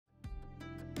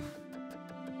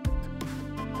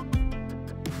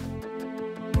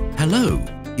Hello!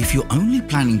 If you're only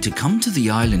planning to come to the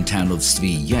island town of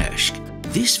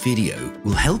Sviyazhsk, this video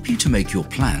will help you to make your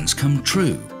plans come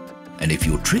true. And if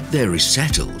your trip there is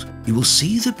settled, you will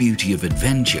see the beauty of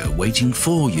adventure waiting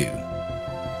for you.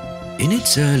 In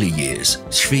its early years,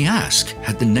 Sviyazhsk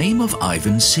had the name of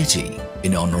Ivan's city,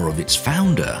 in honor of its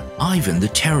founder, Ivan the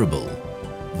Terrible.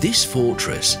 This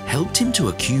fortress helped him to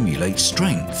accumulate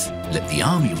strength, let the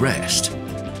army rest,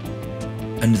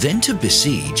 and then to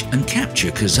besiege and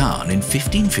capture Kazan in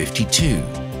 1552.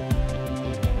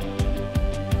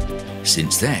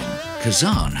 Since then,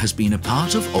 Kazan has been a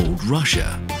part of Old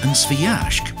Russia, and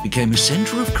Sviyazhsk became a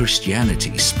center of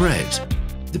Christianity spread.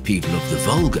 The people of the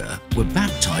Volga were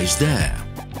baptized there.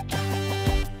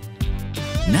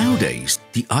 Nowadays,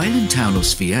 the island town of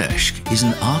Sviyazhsk is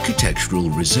an architectural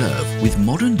reserve with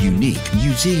modern unique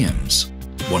museums.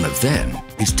 One of them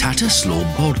is Tatarstan.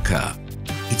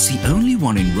 It's the only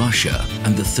one in Russia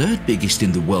and the third biggest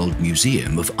in the World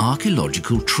Museum of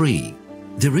Archaeological Tree.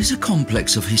 There is a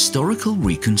complex of historical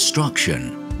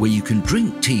reconstruction where you can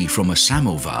drink tea from a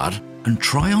samovar and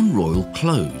try on royal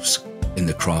clothes. In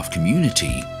the craft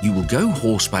community, you will go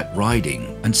horseback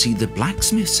riding and see the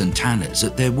blacksmiths and tanners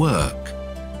at their work.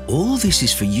 All this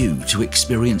is for you to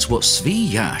experience what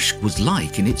Sviyazhsk was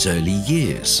like in its early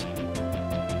years.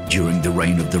 During the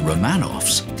reign of the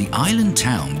Romanovs, the island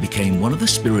town became one of the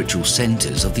spiritual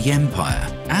centers of the empire,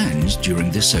 and during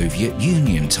the Soviet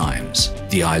Union times,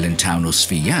 the island town of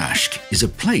Sviyazhsk is a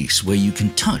place where you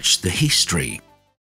can touch the history.